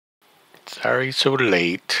Sorry so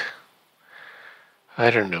late. I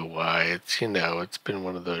don't know why. It's been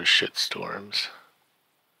one of those shit storms.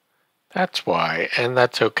 That's why, and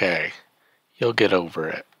that's okay. You'll get over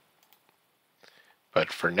it.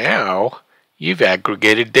 But for now, you've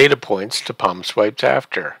aggregated data points to Pomme Swipes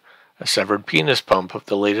After, a severed penis pump of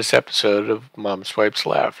the latest episode of Mom Swipes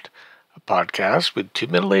Left, a podcast with two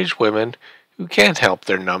middle-aged women who can't help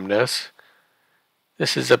their numbness.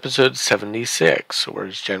 This is episode 76, or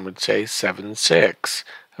as Jen would say, 76,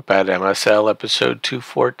 about MSL episode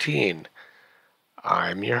 214.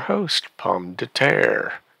 I'm your host, Pomme de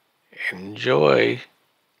Terre. Enjoy.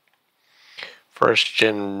 First,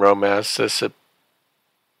 Jen romanced us a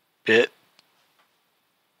bit,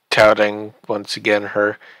 touting once again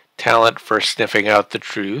her talent for sniffing out the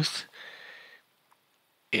truth.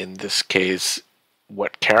 In this case,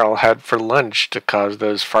 what Carol had for lunch to cause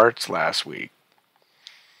those farts last week.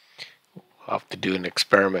 I'll have to do an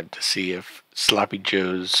experiment to see if Sloppy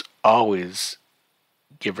Joes always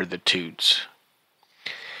give her the toots.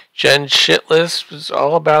 Jen's shit list was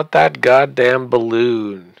all about that goddamn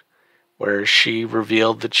balloon, where she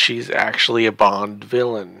revealed that she's actually a Bond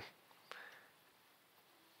villain.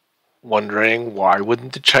 Wondering why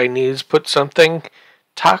wouldn't the Chinese put something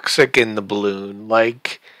toxic in the balloon,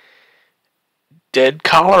 like dead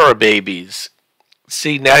cholera babies?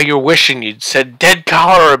 See, now you're wishing you'd said dead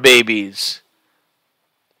cholera babies.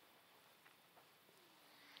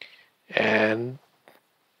 And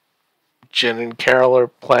Jen and Carol are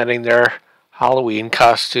planning their Halloween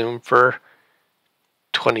costume for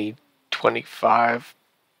 2025,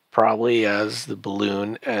 probably, as the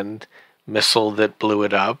balloon and missile that blew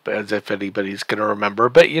it up, as if anybody's going to remember.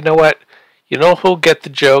 But you know what? You know who'll get the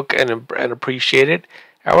joke and appreciate it?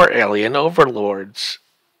 Our alien overlords.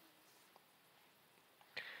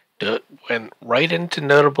 Went right into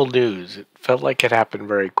notable news. It felt like it happened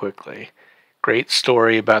very quickly. Great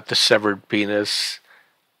story about the severed penis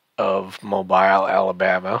of Mobile,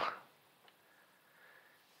 Alabama.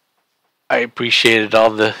 I appreciated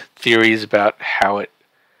all the theories about how it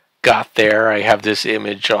got there. I have this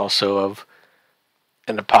image also of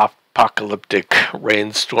an apocalyptic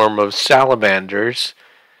rainstorm of salamanders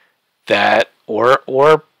that,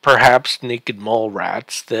 or perhaps naked mole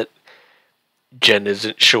rats that Jen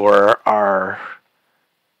isn't sure are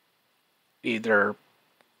either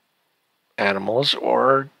animals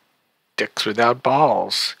or dicks without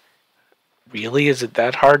balls. Really? Is it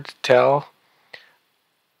that hard to tell?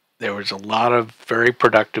 There was a lot of very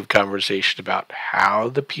productive conversation about how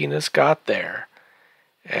the penis got there.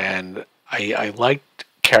 And I liked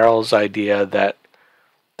Carol's idea that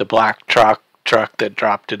the black truck that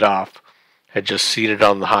dropped it off had just seen it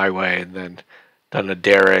on the highway and then done a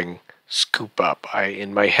daring scoop up.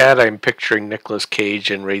 In my head, I'm picturing Nicolas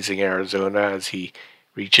Cage in Raising Arizona as he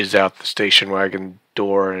reaches out the station wagon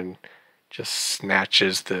door and just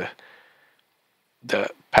snatches the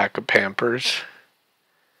pack of Pampers.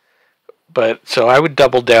 But so I would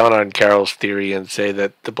double down on Carol's theory and say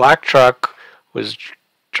that the black truck was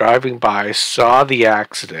driving by, saw the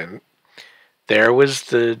accident. There was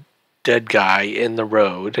the dead guy in the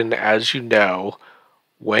road, and as you know,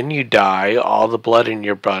 when you die, all the blood in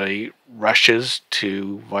your body rushes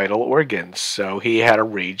to vital organs. So he had a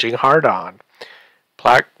raging hard-on.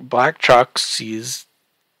 Black truck sees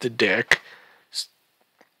the dick,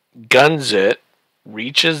 guns it,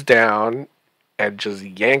 reaches down, and just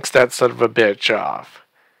yanks that son of a bitch off,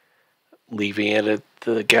 leaving it at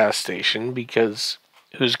the gas station, because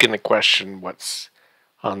who's going to question what's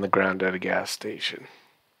on the ground at a gas station?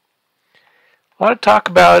 A lot of talk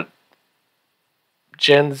about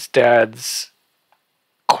Jen's dad's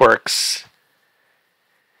quirks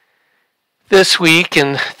this week,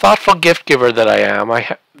 and thoughtful gift giver that I am, I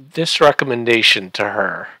have this recommendation to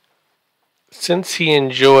her. Since he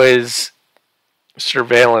enjoys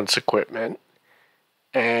surveillance equipment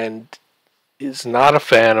and is not a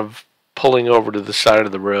fan of pulling over to the side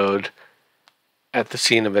of the road at the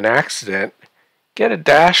scene of an accident, get a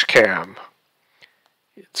dash cam.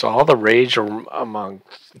 It's all the rage among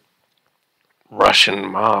Russian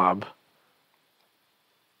mob.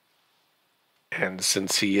 And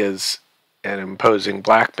since he is an imposing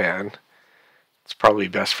black man, it's probably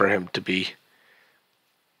best for him to be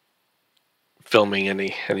filming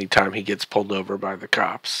any time he gets pulled over by the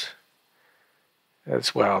cops.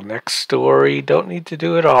 As well. Next story, don't need to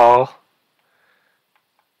do it all.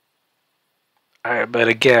 But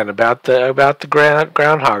again, about the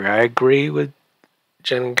groundhog, I agree with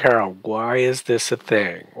Jen and Carol. Why is this a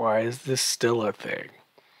thing? Why is this still a thing?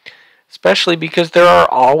 Especially because there are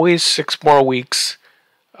always 6 more weeks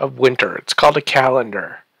of winter. It's called a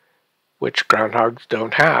calendar. which groundhogs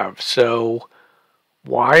don't have. So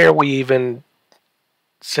why are we even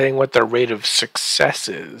saying what their rate of success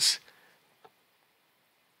is?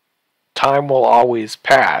 Time will always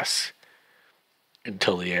pass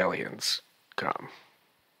until the aliens come.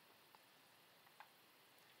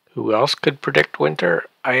 Who else could predict winter?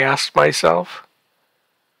 I asked myself.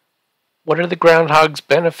 What are the groundhog's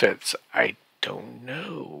benefits? I don't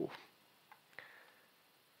know.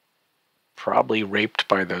 Probably raped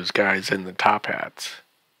by those guys in the top hats.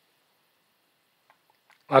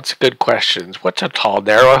 Lots of good questions. What's a tall,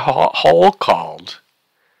 narrow hole called?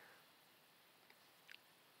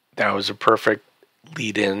 That was a perfect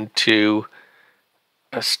lead in to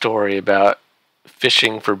a story about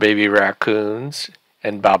fishing for baby raccoons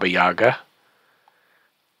and Baba Yaga.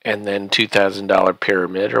 And then $2,000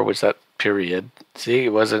 pyramid, or was that period? See,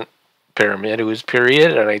 it wasn't pyramid, it was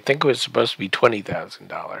period, and I think it was supposed to be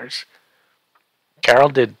 $20,000. Carol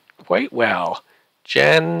did quite well.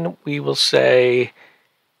 Jen, we will say,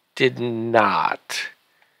 did not.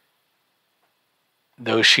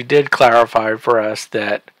 Though she did clarify for us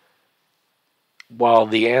that while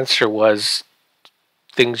the answer was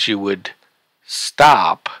things you would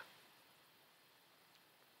stop,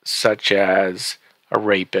 such as a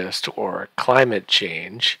rapist or climate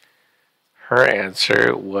change, her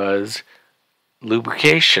answer was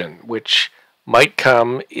lubrication, which might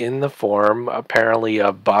come in the form, apparently,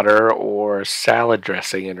 of butter or salad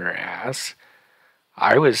dressing in her ass.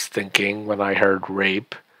 I was thinking, when I heard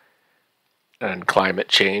rape and climate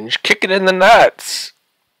change, kick it in the nuts.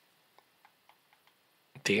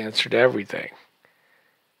 The answer to everything.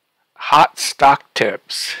 Hot stock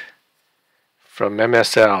tips from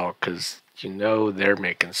MSL, because you know they're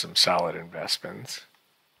making some solid investments.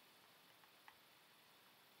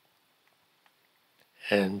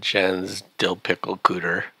 And Jen's dill pickle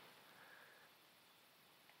cooter.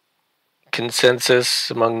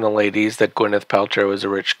 Consensus among the ladies that Gwyneth Paltrow is a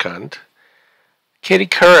rich cunt. Katie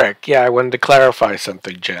Couric. Yeah, I wanted to clarify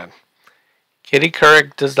something, Jen. Katie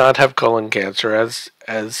Couric does not have colon cancer,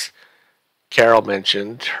 as Carol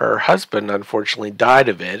mentioned. Her husband, unfortunately, died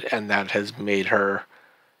of it, and that has made her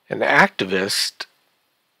an activist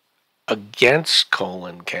against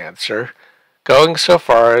colon cancer, going so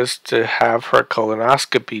far as to have her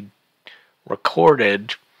colonoscopy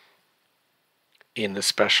recorded in a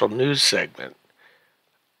special news segment.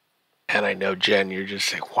 And I know, Jen, you're just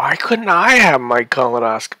saying, why couldn't I have my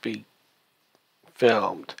colonoscopy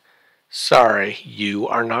filmed? Sorry, you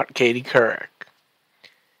are not Katie Couric.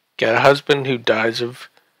 Get a husband who dies of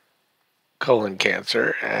colon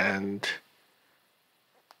cancer and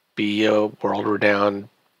be a world-renowned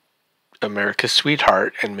America's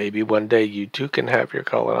sweetheart, and maybe one day you too can have your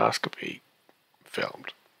colonoscopy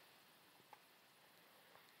filmed.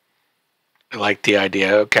 I like the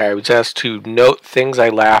idea. Okay, I was asked to note things I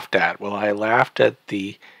laughed at. Well, I laughed at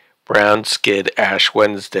the Brown Skid Ash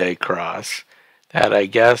Wednesday cross. That, I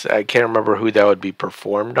guess, I can't remember who that would be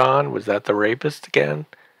performed on. Was that the rapist again?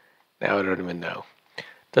 Now I don't even know.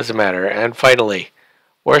 Doesn't matter. And finally,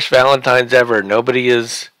 worst Valentine's ever. Nobody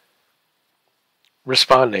is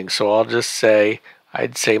responding, so I'll just say,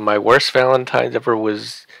 I'd say my worst Valentine's ever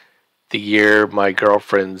was the year my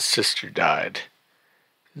girlfriend's sister died.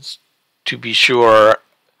 To be sure,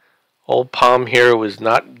 old Pomme here was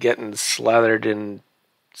not getting slathered in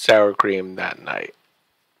sour cream that night.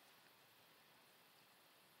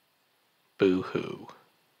 Boo-hoo.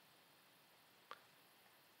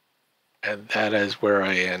 And that is where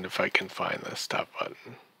I end if I can find the stop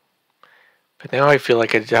button. But now I feel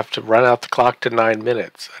like I have to run out the clock to 9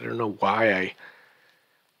 minutes. I don't know why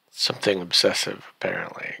something obsessive,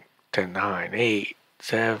 apparently. 10, 9, 8,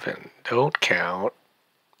 7. Don't count.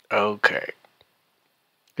 Okay.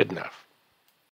 Good enough.